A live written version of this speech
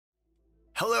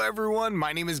Hello everyone,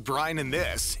 my name is Brian and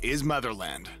this is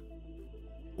Motherland.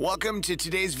 Welcome to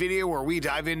today's video where we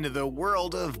dive into the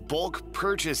world of bulk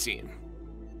purchasing.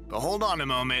 But hold on a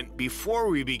moment, before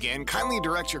we begin, kindly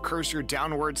direct your cursor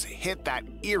downwards, hit that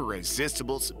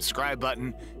irresistible subscribe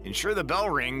button, ensure the bell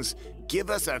rings,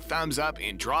 give us a thumbs up,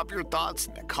 and drop your thoughts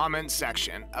in the comments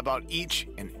section about each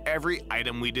and every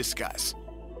item we discuss.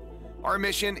 Our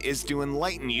mission is to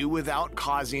enlighten you without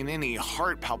causing any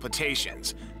heart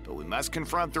palpitations, but we must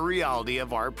confront the reality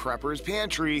of our prepper's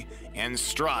pantry and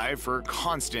strive for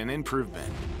constant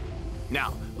improvement.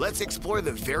 Now, let's explore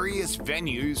the various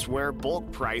venues where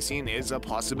bulk pricing is a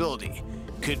possibility.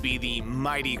 Could be the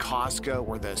mighty Costco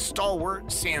or the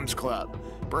stalwart Sam's Club.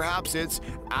 Perhaps it's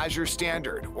Azure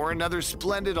Standard or another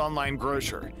splendid online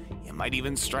grocer. You might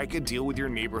even strike a deal with your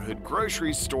neighborhood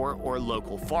grocery store or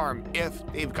local farm if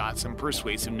they've got some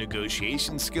persuasive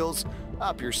negotiation skills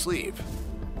up your sleeve.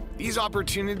 These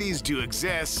opportunities do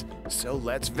exist, so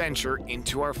let's venture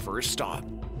into our first stop.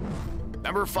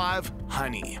 Number 5,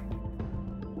 honey.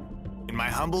 In my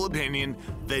humble opinion,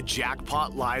 the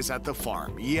jackpot lies at the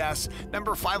farm. Yes,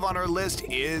 number 5 on our list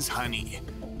is honey.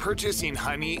 Purchasing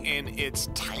honey in its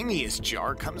tiniest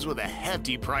jar comes with a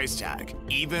hefty price tag.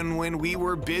 Even when we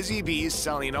were busy bees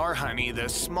selling our honey, the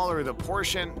smaller the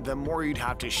portion, the more you'd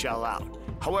have to shell out.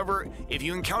 However, if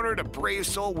you encountered a brave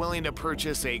soul willing to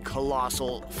purchase a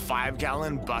colossal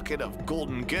 5-gallon bucket of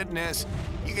golden goodness,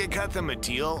 you could cut them a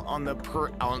deal on the per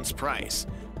ounce price.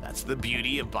 That's the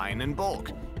beauty of buying in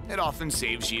bulk. It often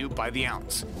saves you by the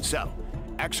ounce. So,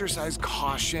 exercise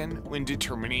caution when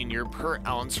determining your per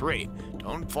ounce rate.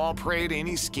 Don't fall prey to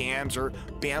any scams or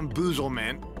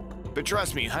bamboozlement. But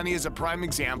trust me, honey is a prime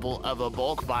example of a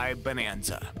bulk buy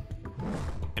bonanza.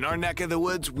 In our neck of the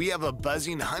woods, we have a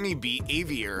buzzing honeybee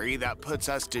aviary that puts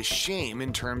us to shame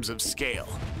in terms of scale.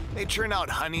 They churn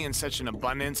out honey in such an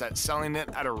abundance that selling it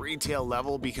at a retail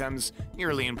level becomes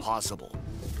nearly impossible.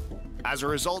 As a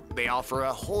result, they offer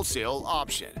a wholesale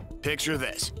option. Picture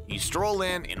this, you stroll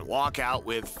in and walk out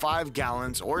with 5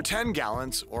 gallons or 10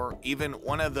 gallons or even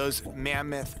one of those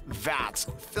mammoth vats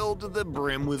filled to the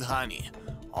brim with honey,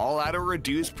 all at a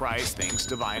reduced price thanks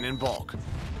to buying in bulk.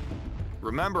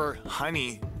 Remember,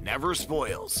 honey never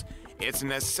spoils. It's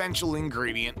an essential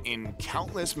ingredient in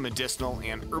countless medicinal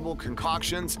and herbal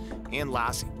concoctions and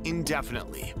lasts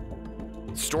indefinitely.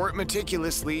 Store it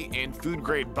meticulously in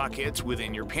food-grade buckets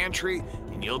within your pantry,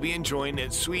 and you'll be enjoying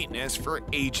its sweetness for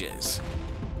ages.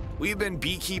 We've been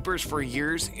beekeepers for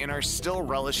years and are still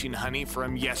relishing honey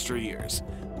from yesteryears,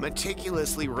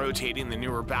 meticulously rotating the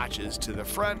newer batches to the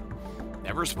front.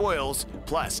 Never spoils,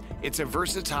 plus it's a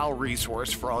versatile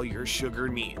resource for all your sugar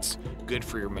needs, good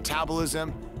for your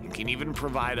metabolism, and can even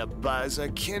provide a buzz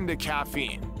akin to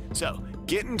caffeine. So,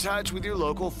 get in touch with your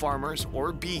local farmers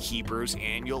or beekeepers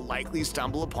and you'll likely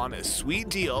stumble upon a sweet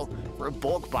deal for a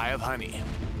bulk buy of honey.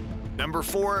 Number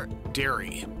 4,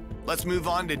 dairy. Let's move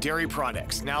on to dairy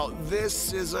products. Now,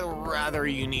 this is a rather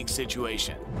unique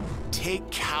situation.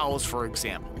 Take cows, for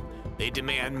example. They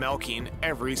demand milking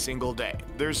every single day.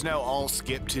 There's no "I'll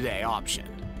skip today" option.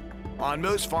 On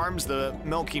most farms, the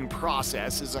milking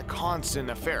process is a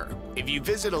constant affair. If you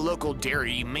visit a local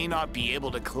dairy, you may not be able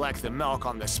to collect the milk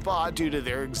on the spot due to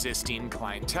their existing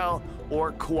clientele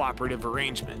or cooperative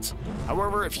arrangements.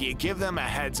 However, if you give them a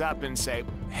heads up and say,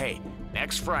 hey,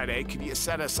 next Friday, could you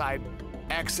set aside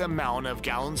X amount of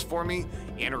gallons for me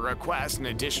and request an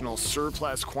additional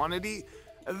surplus quantity,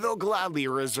 they'll gladly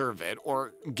reserve it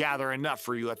or gather enough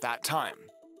for you at that time.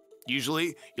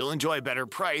 Usually, you'll enjoy a better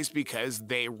price because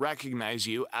they recognize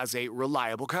you as a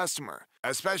reliable customer,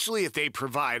 especially if they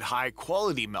provide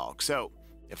high-quality milk. So,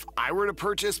 if I were to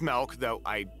purchase milk, though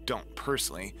I don't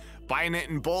personally, buying it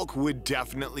in bulk would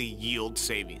definitely yield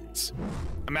savings.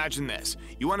 Imagine this,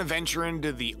 you want to venture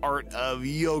into the art of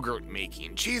yogurt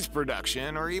making, cheese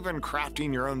production, or even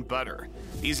crafting your own butter.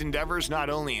 These endeavors not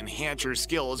only enhance your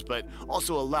skills, but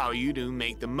also allow you to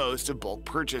make the most of bulk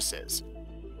purchases.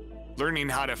 Learning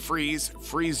how to freeze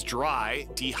dry,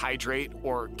 dehydrate,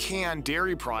 or can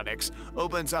dairy products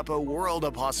opens up a world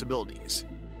of possibilities.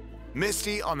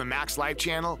 Misty on the Max Life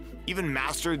channel even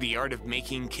mastered the art of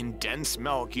making condensed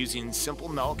milk using simple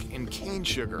milk and cane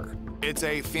sugar. It's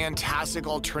a fantastic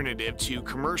alternative to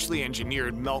commercially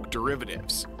engineered milk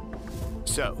derivatives.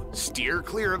 So, steer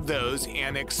clear of those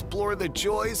and explore the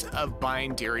joys of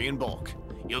buying dairy in bulk.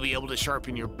 You'll be able to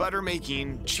sharpen your butter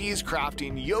making, cheese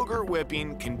crafting, yogurt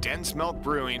whipping, condensed milk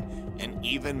brewing, and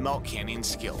even milk canning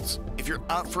skills. If you're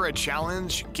up for a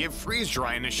challenge, give freeze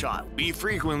drying a shot. We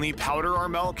frequently powder our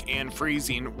milk, and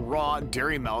freezing raw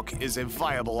dairy milk is a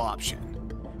viable option.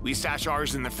 We stash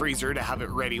ours in the freezer to have it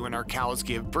ready when our cows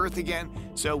give birth again,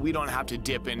 so we don't have to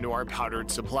dip into our powdered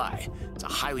supply. It's a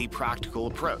highly practical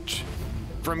approach.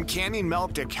 From canning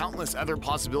milk to countless other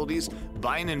possibilities,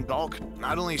 buying in bulk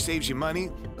not only saves you money,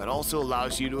 but also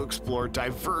allows you to explore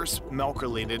diverse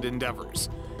milk-related endeavors.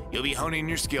 You'll be honing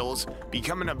your skills,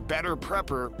 becoming a better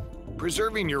prepper,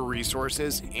 preserving your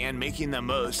resources, and making the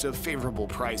most of favorable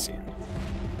pricing.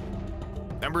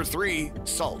 Number 3,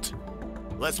 salt.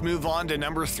 Let's move on to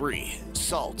number 3,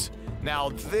 salt. Now,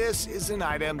 this is an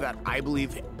item that I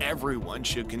believe everyone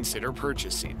should consider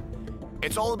purchasing.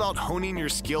 It's all about honing your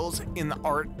skills in the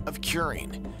art of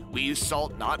curing. We use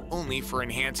salt not only for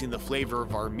enhancing the flavor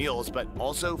of our meals, but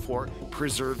also for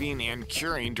preserving and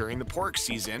curing during the pork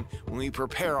season when we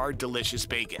prepare our delicious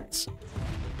bacons.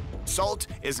 Salt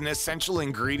is an essential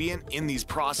ingredient in these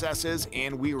processes,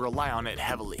 and we rely on it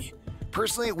heavily.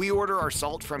 Personally, we order our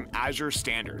salt from Azure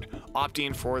Standard,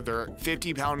 opting for their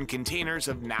 50-pound containers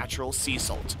of natural sea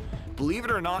salt. Believe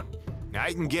it or not,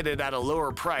 I can get it at a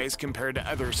lower price compared to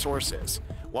other sources.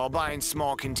 While buying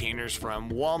small containers from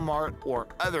Walmart or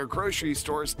other grocery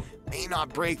stores may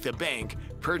not break the bank,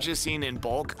 purchasing in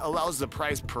bulk allows the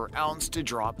price per ounce to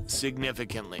drop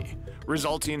significantly,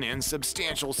 resulting in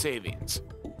substantial savings.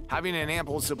 Having an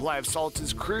ample supply of salt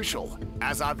is crucial,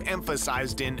 as I've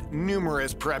emphasized in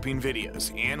numerous prepping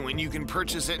videos, and when you can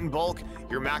purchase it in bulk,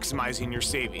 you're maximizing your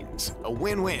savings. A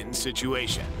win-win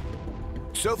situation.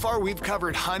 So far, we've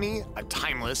covered honey, a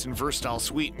timeless and versatile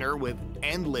sweetener with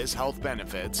endless health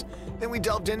benefits. Then we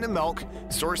delved into milk,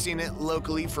 sourcing it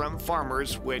locally from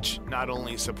farmers, which not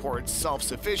only supports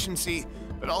self-sufficiency,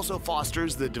 but also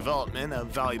fosters the development of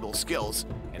valuable skills.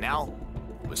 And now,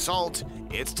 with salt,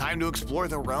 it's time to explore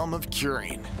the realm of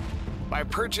curing. By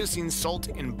purchasing salt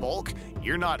in bulk,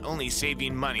 you're not only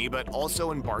saving money, but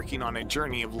also embarking on a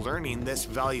journey of learning this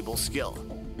valuable skill.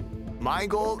 My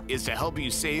goal is to help you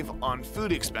save on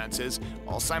food expenses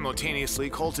while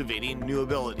simultaneously cultivating new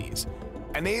abilities,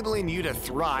 enabling you to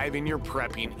thrive in your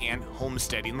prepping and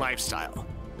homesteading lifestyle.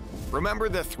 Remember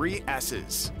the 3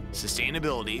 S's: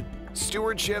 sustainability,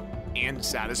 stewardship, and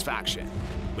satisfaction.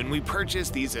 When we purchase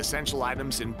these essential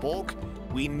items in bulk,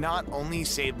 we not only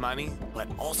save money, but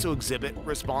also exhibit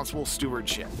responsible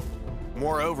stewardship.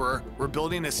 Moreover, we're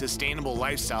building a sustainable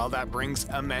lifestyle that brings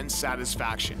immense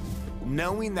satisfaction,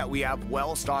 knowing that we have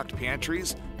well-stocked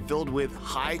pantries filled with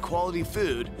high-quality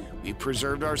food we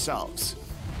preserved ourselves.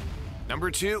 Number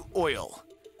 2, oil.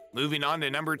 Moving on to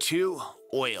number 2,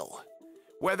 oil.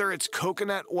 Whether it's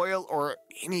coconut oil or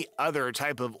any other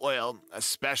type of oil,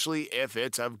 especially if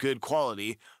it's of good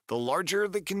quality, the larger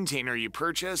the container you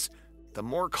purchase, the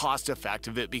more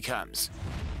cost-effective it becomes.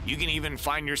 You can even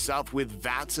find yourself with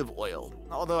vats of oil,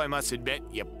 although I must admit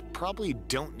you probably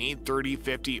don't need 30,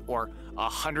 50, or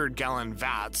 100-gallon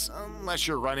vats unless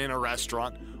you're running a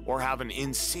restaurant or have an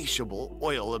insatiable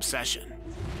oil obsession.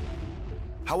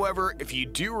 However, if you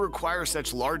do require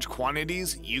such large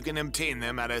quantities, you can obtain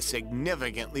them at a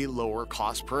significantly lower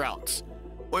cost per ounce.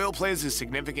 Oil plays a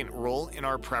significant role in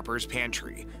our prepper's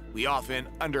pantry. We often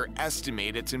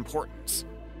underestimate its importance.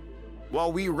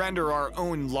 While we render our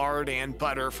own lard and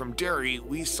butter from dairy,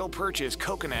 we still purchase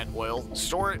coconut oil,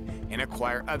 store it, and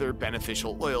acquire other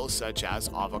beneficial oils such as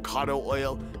avocado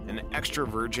oil and extra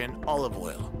virgin olive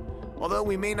oil. Although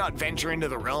we may not venture into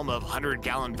the realm of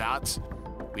 100-gallon vats,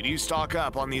 we do stock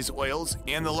up on these oils,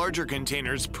 and the larger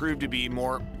containers prove to be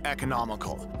more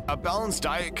economical. A balanced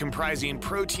diet comprising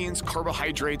proteins,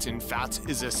 carbohydrates, and fats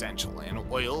is essential, and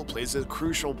oil plays a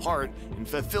crucial part in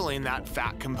fulfilling that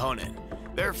fat component.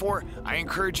 Therefore, I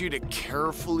encourage you to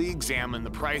carefully examine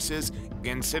the prices and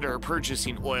consider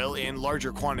purchasing oil in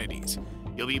larger quantities.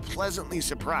 You'll be pleasantly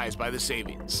surprised by the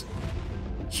savings.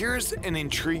 Here's an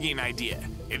intriguing idea.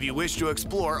 If you wish to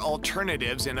explore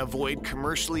alternatives and avoid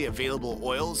commercially available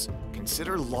oils,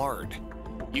 consider lard.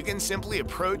 You can simply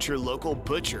approach your local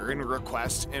butcher and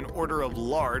request an order of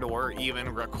lard, or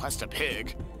even request a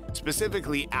pig,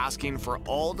 specifically asking for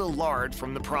all the lard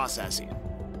from the processing.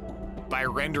 By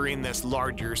rendering this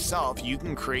lard yourself, you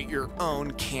can create your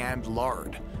own canned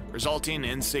lard, resulting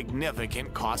in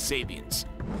significant cost savings.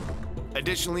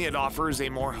 Additionally, it offers a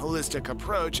more holistic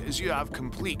approach as you have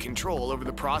complete control over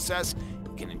the process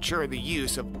and can ensure the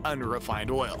use of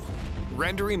unrefined oil.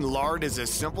 Rendering lard is a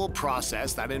simple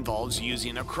process that involves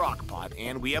using a crock pot,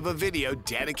 and we have a video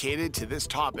dedicated to this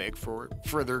topic for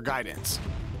further guidance.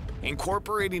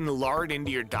 Incorporating lard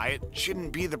into your diet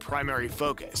shouldn't be the primary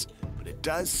focus, but it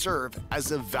does serve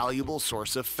as a valuable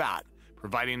source of fat,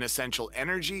 providing essential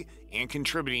energy and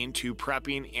contributing to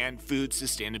prepping and food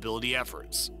sustainability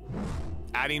efforts.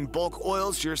 Adding bulk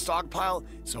oils to your stockpile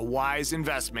is a wise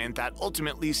investment that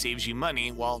ultimately saves you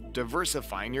money while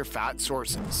diversifying your fat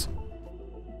sources.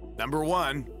 Number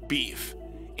 1, beef.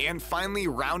 And finally,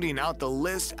 rounding out the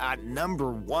list at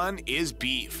number 1 is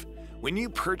beef. When you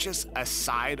purchase a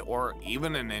side or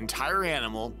even an entire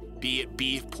animal, be it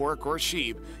beef, pork, or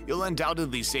sheep, you'll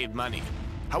undoubtedly save money.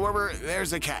 However,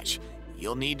 there's a catch.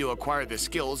 You'll need to acquire the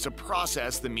skills to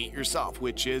process the meat yourself,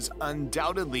 which is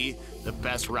undoubtedly the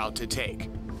best route to take.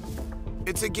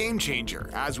 It's a game changer,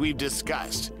 as we've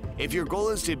discussed. If your goal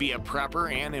is to be a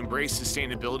prepper and embrace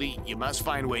sustainability, you must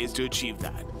find ways to achieve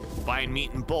that. Buying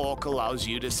meat in bulk allows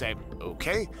you to say,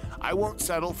 okay, I won't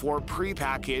settle for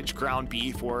prepackaged ground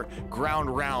beef or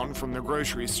ground round from the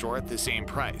grocery store at the same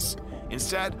price.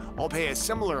 Instead, I'll pay a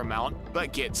similar amount,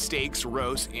 but get steaks,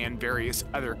 roasts, and various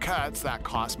other cuts that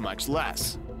cost much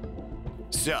less.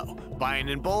 So, buying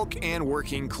in bulk and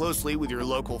working closely with your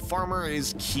local farmer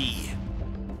is key.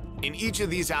 In each of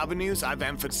these avenues, I've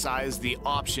emphasized the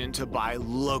option to buy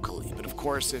locally, but of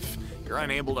course, if you're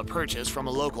unable to purchase from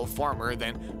a local farmer,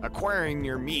 then acquiring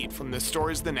your meat from the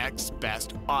store is the next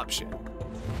best option.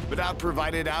 But I've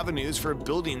provided avenues for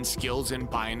building skills in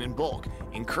buying in bulk,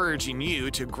 encouraging you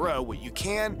to grow what you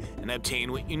can and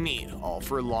obtain what you need, all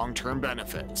for long-term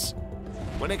benefits.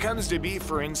 When it comes to beef,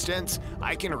 for instance,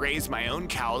 I can raise my own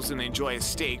cows and enjoy a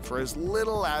steak for as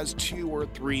little as $2 or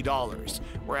 $3,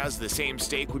 whereas the same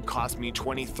steak would cost me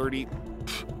 $20,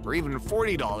 $30, or even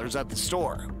 $40 at the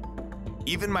store.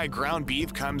 Even my ground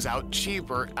beef comes out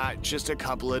cheaper at just a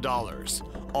couple of dollars,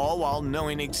 all while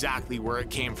knowing exactly where it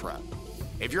came from.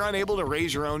 If you're unable to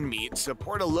raise your own meat,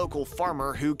 support a local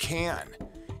farmer who can.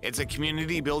 It's a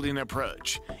community-building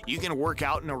approach. You can work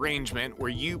out an arrangement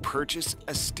where you purchase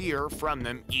a steer from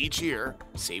them each year,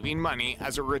 saving money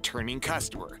as a returning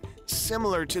customer,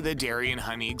 similar to the dairy and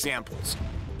honey examples.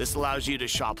 This allows you to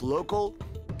shop local,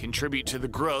 contribute to the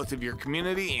growth of your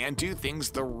community, and do things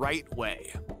the right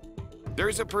way.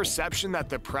 There's a perception that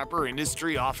the prepper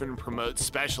industry often promotes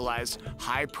specialized,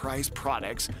 high-priced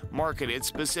products marketed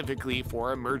specifically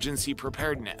for emergency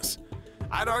preparedness.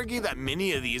 I'd argue that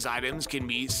many of these items can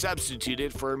be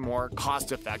substituted for more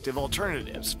cost-effective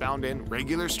alternatives found in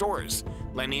regular stores,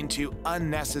 lending to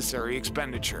unnecessary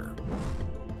expenditure.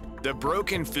 The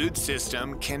broken food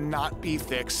system cannot be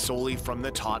fixed solely from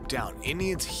the top down. It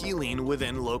needs healing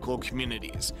within local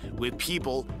communities, with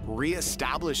people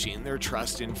re-establishing their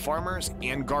trust in farmers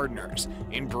and gardeners,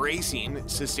 embracing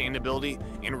sustainability,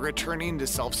 and returning to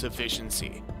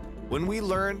self-sufficiency. When we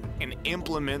learn and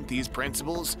implement these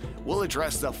principles, we'll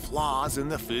address the flaws in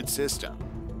the food system.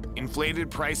 Inflated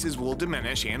prices will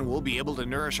diminish, and we'll be able to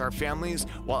nourish our families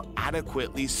while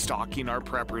adequately stocking our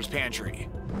prepper's pantry.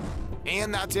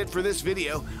 And that's it for this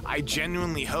video. I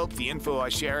genuinely hope the info I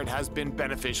shared has been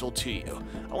beneficial to you.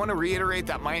 I want to reiterate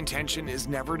that my intention is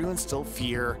never to instill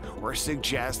fear or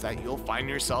suggest that you'll find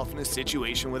yourself in a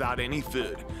situation without any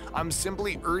food. I'm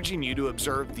simply urging you to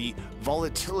observe the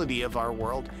volatility of our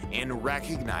world and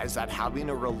recognize that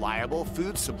having a reliable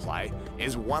food supply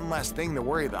is one less thing to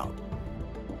worry about.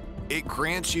 It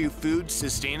grants you food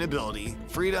sustainability,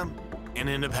 freedom, and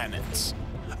independence.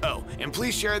 Oh, and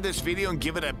please share this video and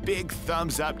give it a big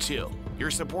thumbs up too. Your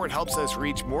support helps us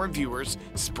reach more viewers,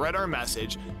 spread our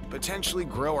message, potentially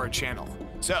grow our channel.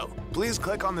 So please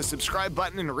click on the subscribe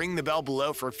button and ring the bell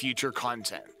below for future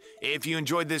content. If you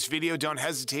enjoyed this video, don't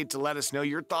hesitate to let us know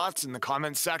your thoughts in the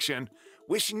comments section.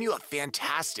 Wishing you a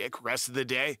fantastic rest of the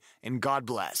day, and God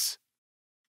bless.